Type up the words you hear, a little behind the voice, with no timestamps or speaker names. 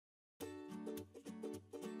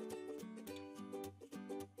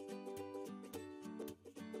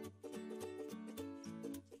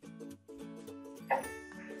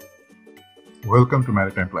Welcome to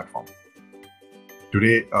Maritime Platform.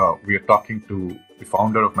 Today, we are talking to the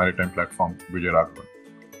founder of Maritime Platform, Vijayaraghavan.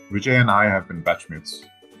 Vijay and I have been batchmates,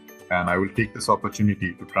 and I will take this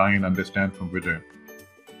opportunity to try and understand from Vijay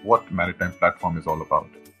what Maritime Platform is all about.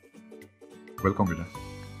 Welcome, Vijay.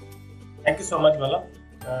 Thank you so much, Bala.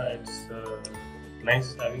 It's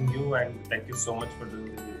nice having you, and thank you so much for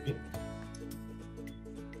doing this with me.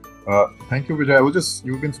 Thank you, Vijay.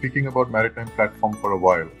 You've been speaking about Maritime Platform for a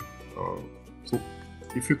while. So,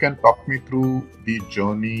 if you can talk me through the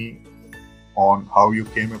journey on how you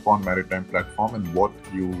came upon Maritime Platform and what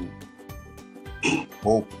you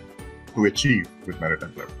hope to achieve with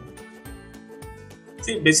Maritime Platform.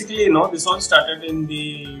 See, basically, this all started in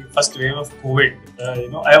the first wave of COVID.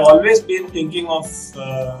 I have always been thinking of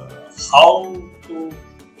how to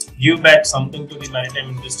give back something to the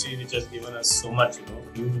maritime industry, which has given us so much.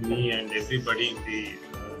 You, me, and everybody in the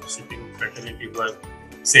shipping fraternity who have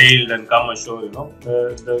sailed and come ashore.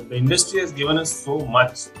 The industry has given us so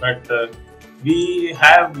much, but we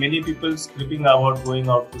have many people scribbling about going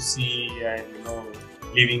out to sea and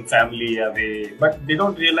leaving family away, but they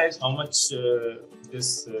don't realize how much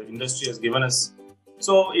this industry has given us.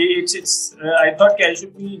 So I thought I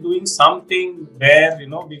should be doing something where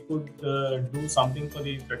we could do something for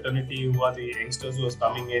the fraternity, who are the youngsters who are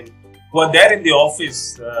coming in, who are there in the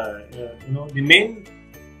office. The main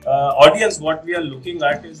audience what we are looking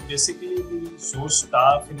at is basically the shore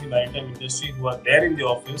staff in the maritime industry who are there in the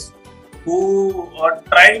office, who are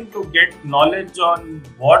trying to get knowledge on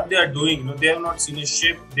what they are doing. They have not seen a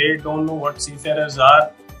ship, they don't know what seafarers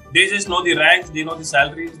are. They just know the ranks, they know the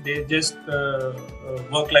salaries, they just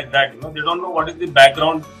work like that. They don't know what is the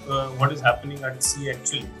background, what is happening at sea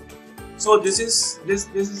actually. So this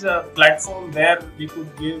is a platform where we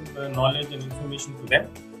could give knowledge and information to them.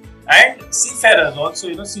 And seafarers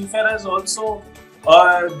also, seafarers also,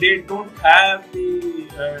 they don't have the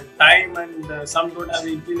time, and some don't have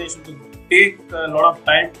the inclination to take a lot of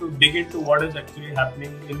time to dig into what is actually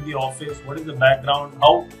happening in the office, what is the background,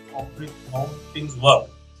 how things work.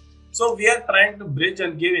 So we are trying to bridge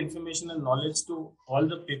and give information and knowledge to all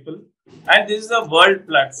the people. And this is a world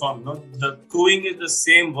platform. The crewing is the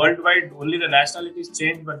same worldwide, only the nationalities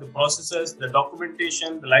change, but the processes, the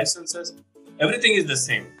documentation, the licenses, everything is the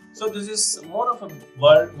same. So this is more of a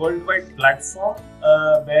worldwide platform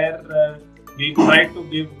where we try to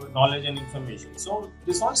give knowledge and information. So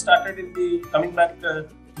this all started in the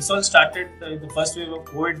first wave of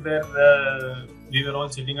COVID, where we were all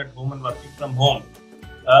sitting at home and working from home.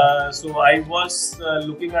 So I was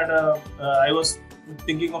I was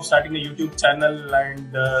thinking of starting a YouTube channel,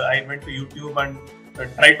 and I went to YouTube and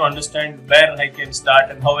tried to understand where I can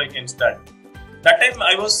start and how I can start. That time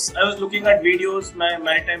I was looking at videos, my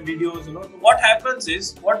maritime videos. What happens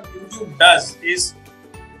is, what YouTube does is,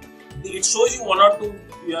 it shows you one or two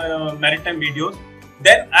maritime videos.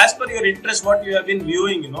 Then, as per your interest, what you have been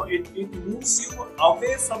viewing, it moves you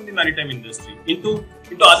away from the maritime industry into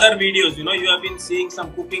other videos. You have been seeing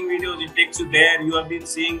some cooking videos, it takes you there. You have been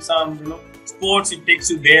seeing some, sports, it takes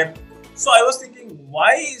you there. So I was thinking,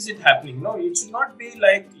 why is it happening? It should not be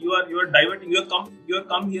like you are diverting. You have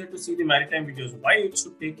come here to see the maritime videos. Why it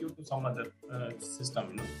should take you to some other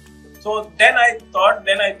system? So then I thought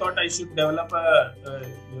I should develop a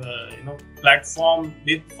platform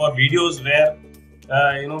for videos where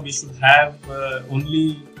we should have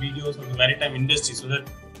only videos of the maritime industry, so that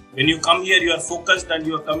when you come here, you are focused and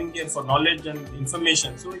you are coming here for knowledge and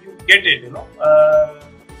information. So you get it,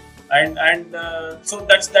 so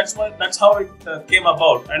that's how it came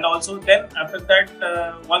about. And also then after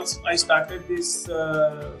that, once I started this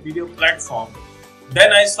video platform,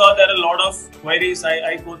 then I saw there are a lot of queries.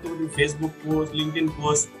 I go through the Facebook post, LinkedIn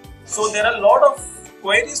post. So there are a lot of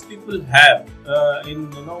queries people have in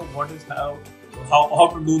what is how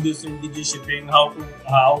to do this in DG shipping,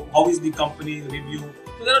 how is the company review.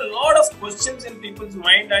 So there are a lot of questions in people's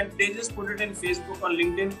mind, and they just put it in Facebook or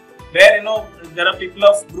LinkedIn, where there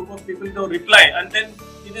are group of people to reply, and then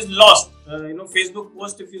it is lost. Facebook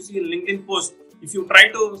post, if you see a LinkedIn post, if you try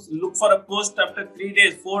to look for a post after 3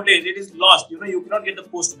 days, 4 days, it is lost. You cannot get the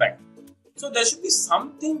post back. So there should be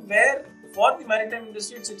something where for the maritime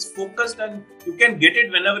industry it's focused, and you can get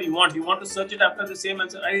it whenever you want. You want to search it after the same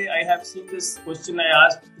answer. I have seen this question I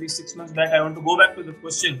asked 3-6 months back. I want to go back to the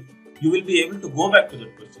question. You will be able to go back to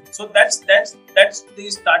that question. So that's the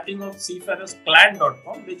starting of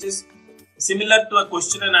seafarersclan.com, which is similar to a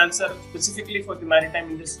question and answer specifically for the maritime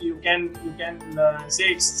industry. You can say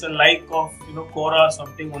it's a like of Quora or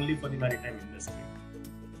something only for the maritime industry.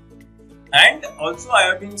 And also I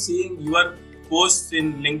have been seeing your posts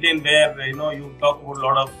in LinkedIn where you talk about a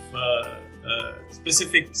lot of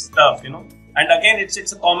specific stuff, And again,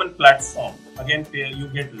 it's a common platform. Again, you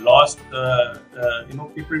get lost.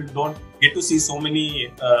 People don't get to see so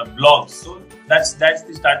many blogs. So that's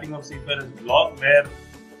the starting of Seafarers blog, where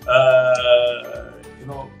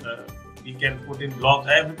we can put in blogs.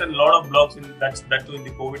 I have written a lot of blogs that too in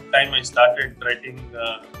the COVID time. I started writing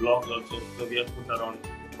blogs also. So we have put around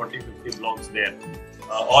 40-50 blogs there,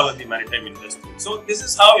 all of the maritime industry. So this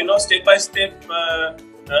is how, step by step.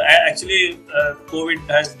 Actually, COVID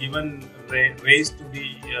has given raise to the,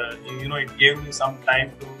 it gave me some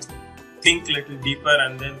time to think a little deeper,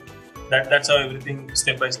 and then that's how everything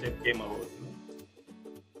step by step came about.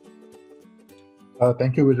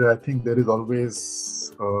 Thank you, Vijay. I think there is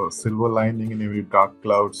always a silver lining in every dark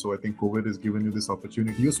cloud. So I think COVID has given you this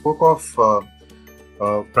opportunity. You spoke of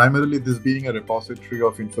primarily this being a repository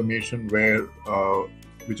of information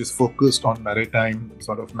which is focused on maritime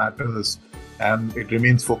sort of matters, and it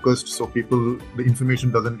remains focused, so the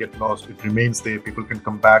information doesn't get lost. It remains there. People can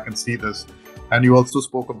come back and see this. And you also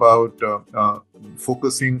spoke about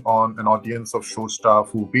focusing on an audience of shore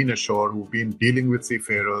staff who've been ashore, who've been dealing with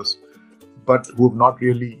seafarers, but who have not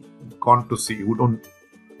really gone to sea, who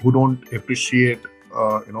don't appreciate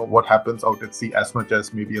what happens out at sea as much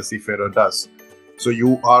as maybe a seafarer does. So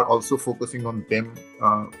you are also focusing on them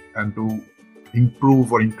and to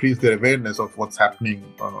improve or increase their awareness of what's happening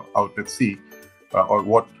out at sea, or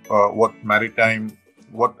what maritime,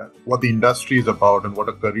 what the industry is about, and what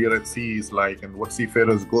a career at sea is like, and what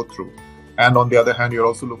seafarers go through. And on the other hand, you're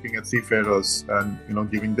also looking at seafarers and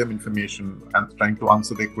giving them information and trying to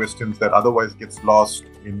answer their questions that otherwise gets lost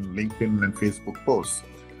in LinkedIn and Facebook posts.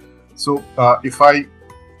 So if I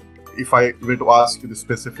were to ask you the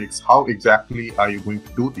specifics, how exactly are you going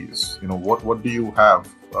to do these? What do you have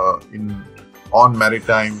on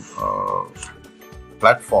Maritime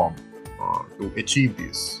platform to achieve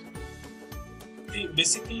these?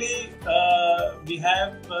 Basically, we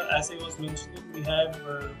have, as I was mentioning, we have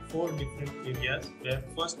 4 different areas. The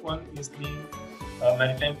first one is the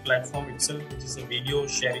Maritime platform itself, which is a video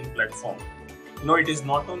sharing platform. It is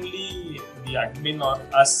not only the admin or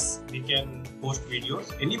us, we can post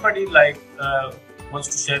videos. Anybody wants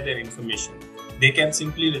to share their information, they can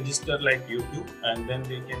simply register like YouTube, and then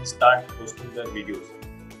they can start posting their videos.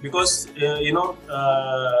 Because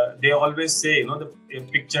they always say the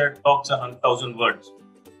picture talks 1,000 words,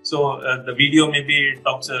 so the video maybe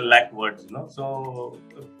talks 1,00,000 words. So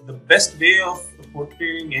the best way of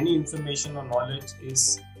portraying any information or knowledge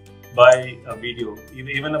is by a video.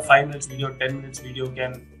 Even a 5 minutes video, 10 minutes video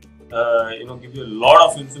can give you a lot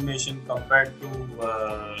of information compared to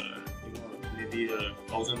maybe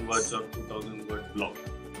 1,000 words or 2,000 word blog.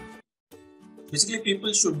 Basically,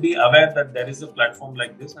 people should be aware that there is a platform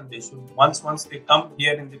like this, and they should once they come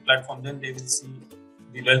here in the platform, then they will see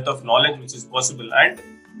the wealth of knowledge which is possible. And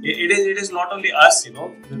it is not only us,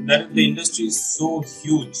 the industry is so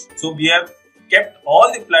huge. So we have kept all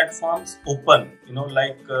the platforms open,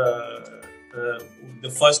 the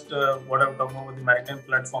first what I'm talking about, the Maritime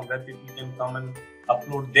platform, where people can come and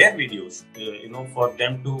upload their videos, for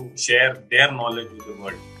them to share their knowledge with the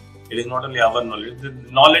world. It is not only our knowledge. The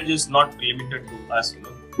knowledge is not limited to us.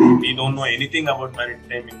 We don't know anything about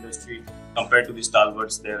maritime industry compared to the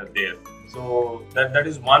stalwarts that are there. So that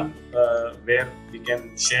is one where we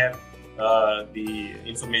can share the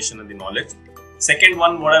information and the knowledge. Second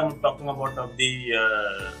one, what I'm talking about, of the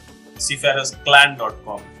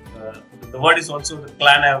seafarersclan.com. The word is also the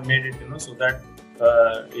clan. I have made it, so that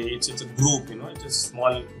it's a group. It's a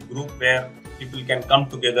small group where people can come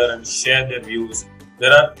together and share their views.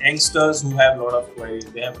 There are youngsters who have a lot of queries.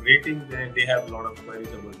 They have rating. They have a lot of queries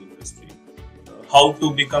about the industry. How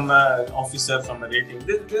to become an officer from a rating.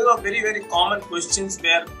 These are very, very common questions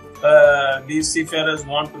where these seafarers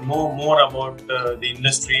want to know more about the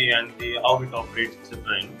industry and how it operates,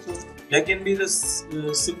 etc. So there can be this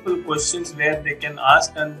simple questions where they can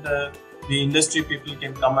ask, and the industry people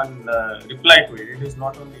can come and reply to it. It is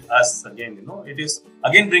not only us again. It is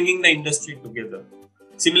again bringing the industry together.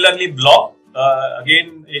 Similarly, blog.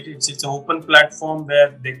 Again, it's an open platform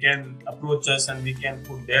where they can approach us, and we can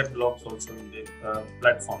put their blogs also in the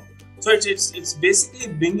platform. So it's basically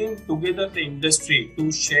bringing together the industry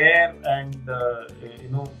to share and the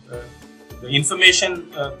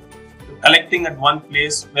information collecting at one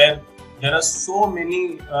place, where there are so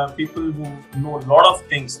many people who know a lot of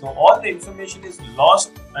things. So all the information is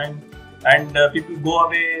lost, and people go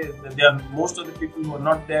away. Most of the people who are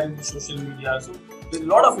not there in the social media. So there's a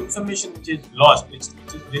lot of information which is lost, which is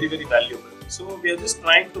very, very valuable. So we are just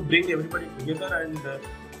trying to bring everybody together and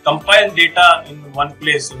compile data in one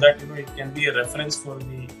place, so that it can be a reference for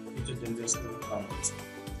the future generation to come.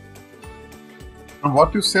 From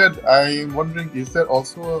what you said, I'm wondering, is there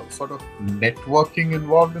also a sort of networking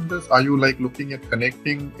involved in this? Are you like looking at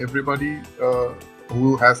connecting everybody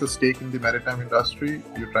who has a stake in the maritime industry?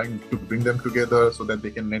 You're trying to bring them together so that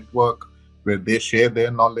they can network, where they share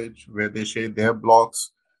their knowledge, where they share their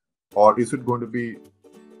blogs, or is it going to be?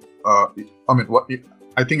 I mean, what?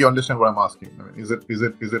 I think you understand what I'm asking. I mean, is it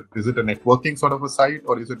a networking sort of a site,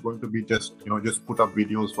 or is it going to be just just put up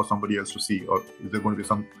videos for somebody else to see, or is there going to be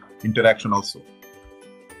some interaction also?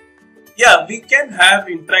 Yeah, we can have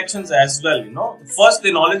interactions as well. First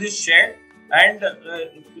the knowledge is shared, and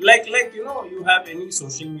like you have any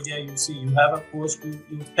social media, you see, you have a post,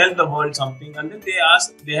 you tell the world something, and then they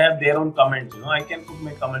have their own comments. I can put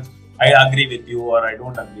my comments. I agree with you, or I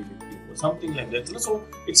don't agree with you, or something like that. So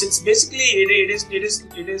it's basically it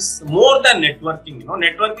is more than networking.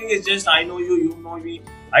 Networking is just I know you, you know me.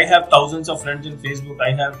 I have thousands of friends in Facebook.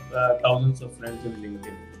 I have thousands of friends in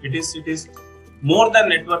LinkedIn. It is more than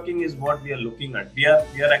networking is what we are looking at. We are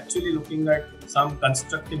actually looking at some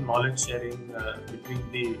constructive knowledge sharing between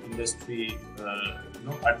the industry,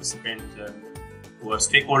 participants who are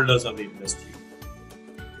stakeholders of the industry.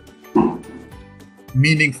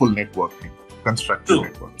 Meaningful networking, constructive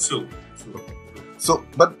networking. True. Okay. So,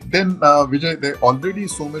 but then Vijay, there are already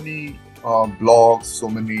so many blogs, so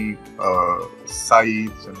many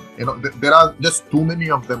sites, and there are just too many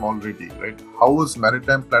of them already, right? How is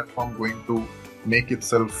Maritime platform going to make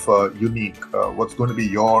itself unique? What's going to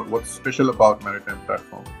be what's special about Maritime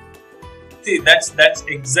platform? See, that's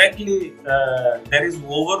exactly there is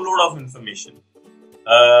overload of information.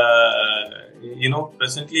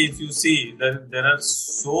 Presently, if you see, there are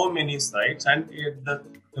so many sites, and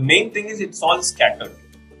the main thing is it's all scattered.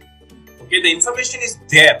 Okay, the information is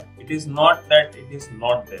there. It is not that it is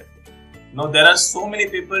not there. There are so many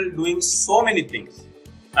people doing so many things,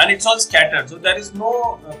 and it's all scattered. So there is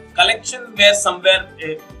no collection where somewhere.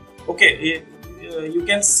 You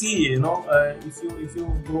can see. If you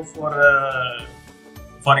go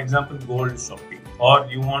for example, gold shopping, or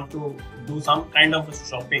you want to do some kind of a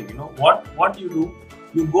shopping. What you do?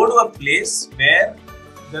 You go to a place where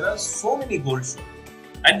there are so many gold shops.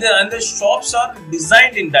 And the shops are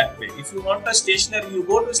designed in that way. If you want a stationery, you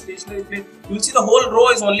go to a stationery place, you will see the whole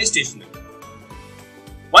row is only stationery.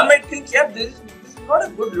 One might think, yeah, this is not a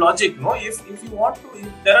good logic. No, if you want to, if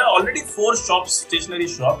there are already 4 shops, stationery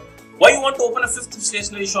shop, why you want to open a 5th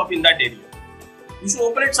stationery shop in that area? You should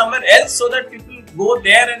open it somewhere else so that people go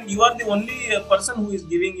there, and you are the only person who is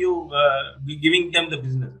giving them the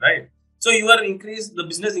business, right? So the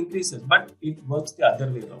business increases, but it works the other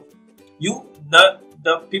way around.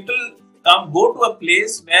 The people go to a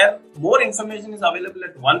place where more information is available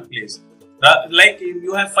at one place. Like if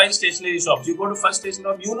you have 5 stationery shops, you go to first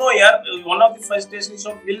stationery shop, one of the first stationery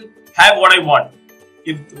shop will have what I want.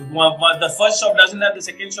 If the first shop doesn't have, the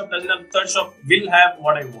second shop doesn't have, the third shop will have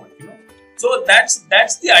what I want. So that's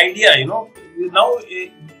the idea. Now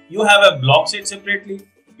you have a blog site separately.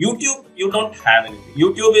 YouTube, you don't have anything.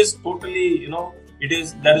 YouTube is totally,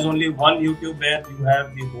 there is only one YouTube where you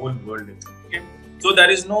have the whole world. Okay. So there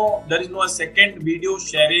is no a second video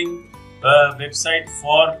sharing website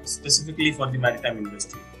specifically for the maritime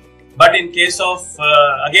industry. But in case of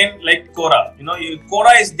again, like Quora,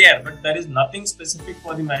 Quora is there, but there is nothing specific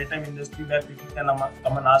for the maritime industry where people can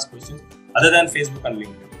come and ask questions other than Facebook and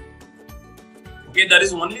LinkedIn. Okay, there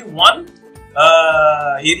is only one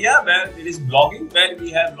area where it is blogging, where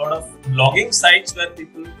we have a lot of blogging sites where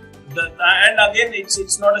people. And again,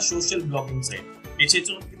 it's not a social blogging site. It's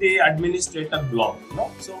the administrator blog.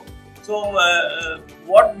 So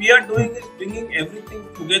what we are doing is bringing everything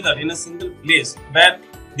together in a single place, where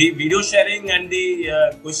the video sharing and the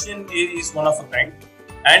question is one of a kind,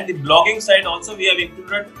 and the blogging side also we have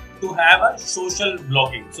included to have a social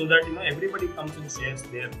blogging, so that everybody comes and shares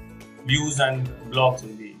their views and blogs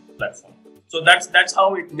in the platform. So that's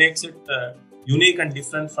how it makes it unique and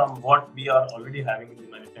different from what we are already having in the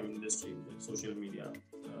maritime industry, in the social media,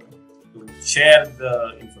 to share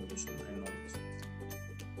the information and knowledge.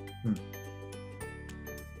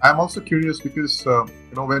 I'm also curious because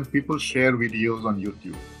when people share videos on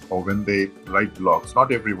YouTube or when they write blogs,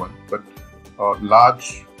 not everyone, but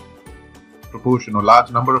large proportion or large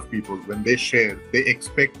number of people, when they share, they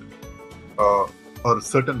expect a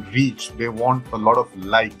certain reach. They want a lot of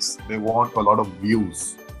likes, they want a lot of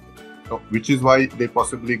views, which is why they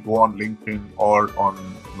possibly go on LinkedIn or on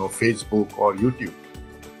Facebook or YouTube,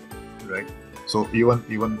 right? So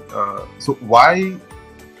so why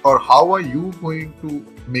or how are you going to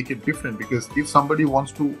make it different? Because if somebody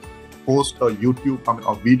wants to post a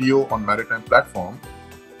video on Maritime platform,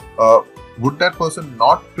 would that person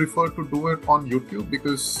not prefer to do it on YouTube?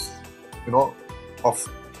 Because of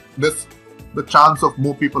this, the chance of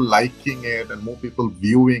more people liking it and more people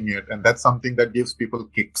viewing it, and that's something that gives people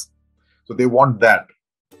kicks. So they want that.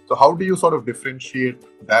 So how do you sort of differentiate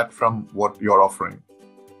that from what you're offering?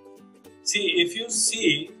 See, if you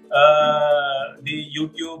see the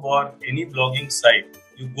YouTube or any blogging site,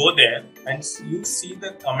 you go there and you see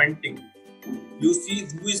the commenting. You see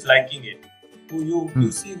who is liking it,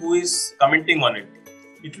 you see who is commenting on it.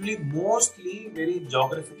 It will be mostly very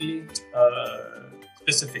geographically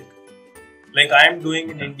specific. Like I am doing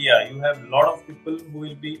in India, you have a lot of people who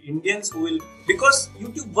will be Indians who will, because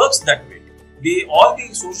YouTube works that way. All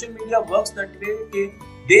the social media works that way.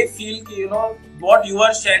 They feel, what you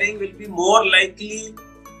are sharing will be more likely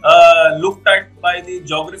looked at by the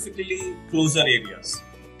geographically closer areas.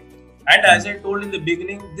 And as I told in the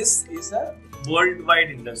beginning, this is a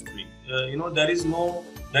worldwide industry. There is no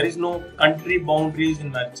country boundaries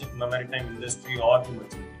in maritime industry or the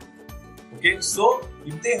merchant. Okay, so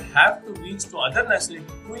if they have to reach to other nationalities,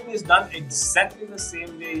 crewing is done exactly the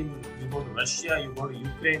same way. You go to Russia, you go to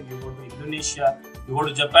Ukraine, you go to Indonesia, you go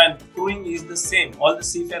to Japan. Crewing is the same. All the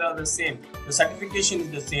seafarers are the same. The certification is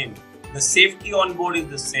the same. The safety on board is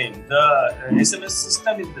the same. The SMS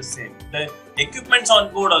system is the same. The equipments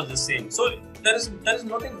on board are the same. So there is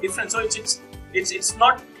nothing different. So it's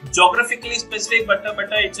not geographically specific, but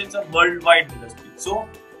it's a worldwide industry. So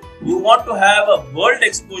you want to have a world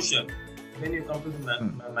exposure when you come to the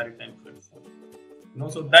maritime platform.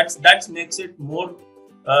 So that makes it more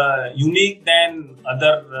unique than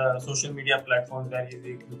other social media platforms where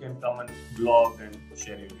you can come and blog and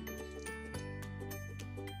share your videos.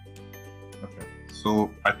 Okay, so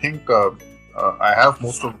I think I have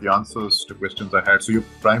most of the answers to questions I had. So your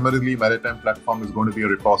primarily maritime platform is going to be a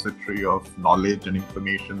repository of knowledge and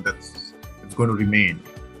information it's going to remain,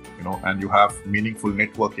 and you have meaningful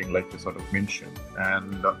networking like you sort of mentioned,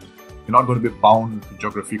 and you're not going to be bound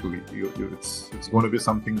geographically. It's going to be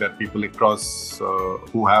something that people across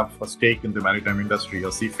who have a stake in the maritime industry,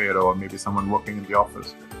 a seafarer, or maybe someone working in the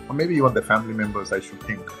office, or maybe even their family members, I should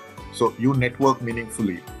think. So you network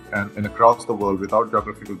meaningfully and across the world without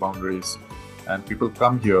geographical boundaries, and people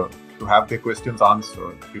come here to have their questions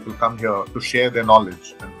answered. People come here to share their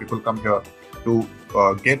knowledge, and people come here to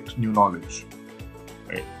get new knowledge,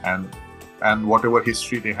 right? And whatever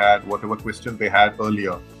history they had, whatever questions they had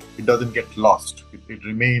earlier, it doesn't get lost. It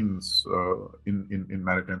remains in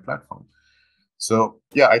maritime platform. So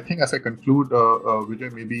yeah, I think as I conclude,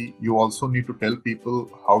 Vijay, maybe you also need to tell people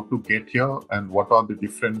how to get here and what are the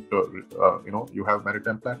different, you have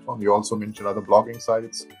maritime platform. You also mentioned other blogging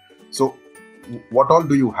sites. So what all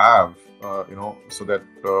do you have, so that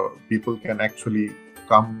people can actually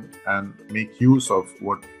come and make use of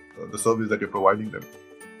what the service that you're providing them?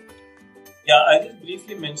 Yeah, I just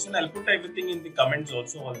briefly mentioned. I'll put everything in the comments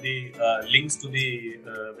also, all the links to the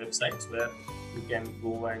websites where you can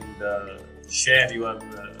go and share your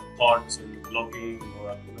thoughts in blogging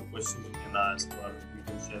or questions you can ask, or you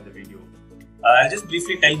can share the video. I'll just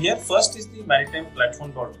briefly tell here. First is the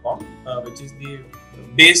maritimeplatform.com, which is the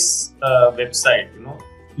base website.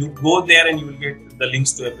 You go there and you will get the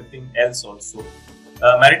links to everything else also.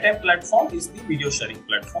 Maritime platform is the video sharing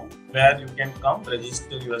platform where you can come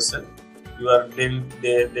register yourself. They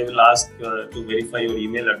will ask to verify your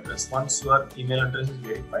email address. Once your email address is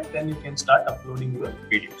verified, then you can start uploading your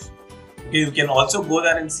videos. Okay, you can also go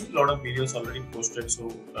there and see a lot of videos already posted,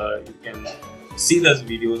 so you can see those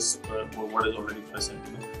videos for what is already present.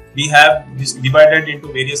 We have this divided into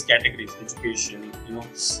various categories: education.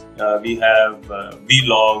 We have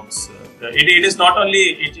vlogs. It is not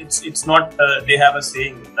only it's not. They have a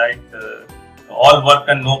saying, right? All work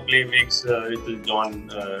and no play makes little John.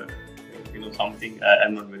 Something.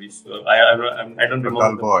 I'm not very sure. I don't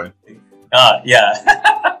remember. Boy. Yeah.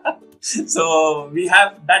 So we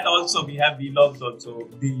have that also. We have vlogs also.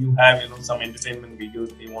 You have some entertainment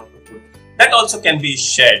videos they want to put. That also can be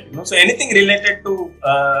shared. So anything related to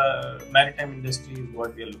maritime industry is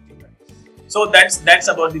what we are looking at. So that's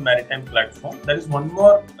about the maritime platform. There is one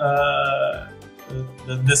more.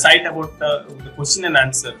 The site about the question and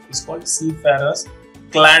answer is called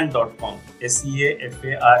seafarersclan.com.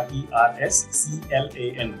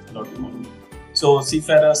 seafarersclan.com. So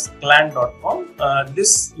seafarersclan.com.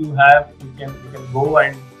 This you can go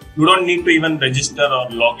and you don't need to even register or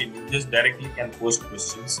log in. You just directly can post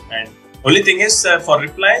questions. And only thing is for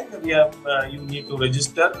replying, you need to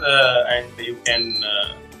register and you can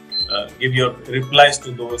give your replies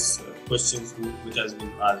to those questions which has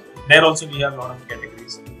been asked. There also we have a lot of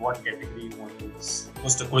categories. In what category you want to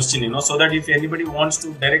post a question, so that if anybody wants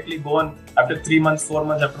to directly go on after 3 months, 4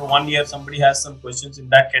 months, after 1 year, somebody has some questions in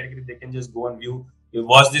that category, they can just go and view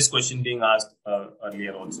was this question being asked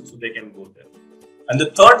earlier also, so they can go there. And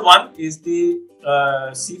the third one is the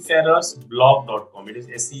seafarersblog.com. It is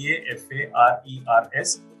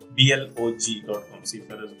seafarersblog.com,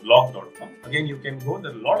 seafarersblog.com. Again, you can go.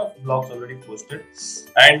 There are a lot of blogs already posted,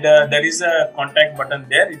 and there is a contact button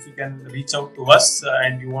there. If you can reach out to us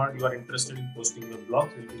and you are interested in posting your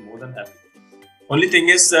blogs, we'll be more than happy. Only thing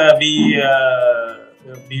is,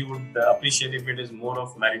 we would appreciate if it is more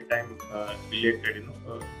of maritime related,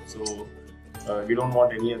 so we don't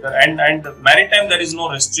want any other. And maritime, there is no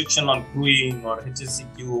restriction on crewing or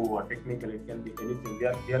HSCQ or technical. It can be anything. We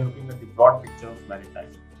are looking at the broad picture of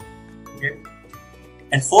maritime. Okay.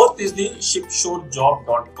 And fourth is the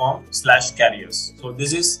shipshorejob.com/careers. So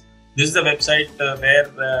this is the website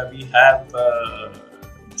where we have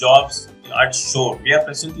jobs at shore. We are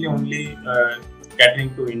presently only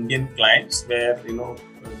catering to Indian clients, where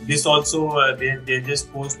this also they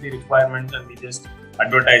just post the requirements and we just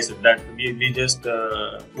advertise it. That we just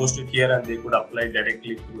post it here and they could apply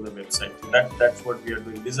directly through the website. So that's what we are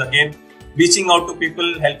doing. This again reaching out to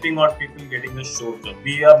people, helping out people getting a shore job.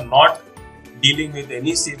 We are not dealing with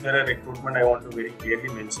any seafarer recruitment. I want to very clearly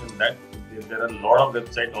mention that there are a lot of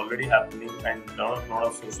websites already happening and a lot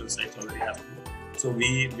of social sites already happening. So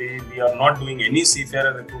we are not doing any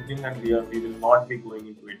seafarer recruiting, and we will not be going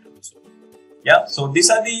into it also. Yeah. So these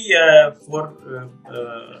are the four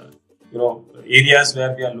areas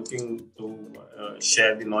where we are looking to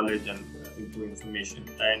share the knowledge and into information.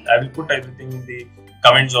 And I will put everything in the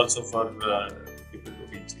comments also for people to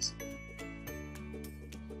reach this.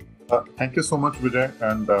 Thank you so much, Vijay,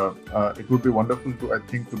 and it would be wonderful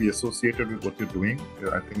to be associated with what you're doing.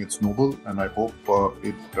 I think it's noble, and I hope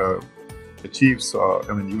it achieves.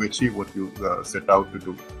 You achieve what you set out to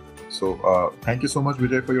do. So thank you so much,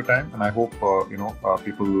 Vijay, for your time, and I hope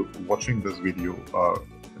people watching this video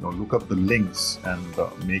look up the links and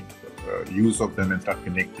make use of them and start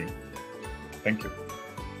connecting. Thank you.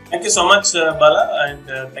 Thank you so much, Bala, and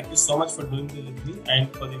thank you so much for doing this with me. And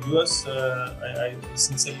for the viewers, I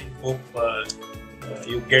sincerely hope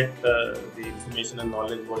you get the information and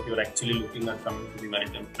knowledge what you're actually looking at coming to the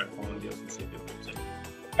Maritime platform on the associated website.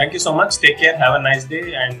 Thank you so much. Take care. Have a nice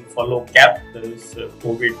day, and follow CAP. That is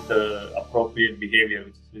COVID appropriate behavior,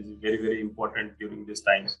 which is very, very important during these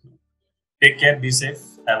times. Take care. Be safe.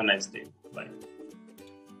 Have a nice day. Bye.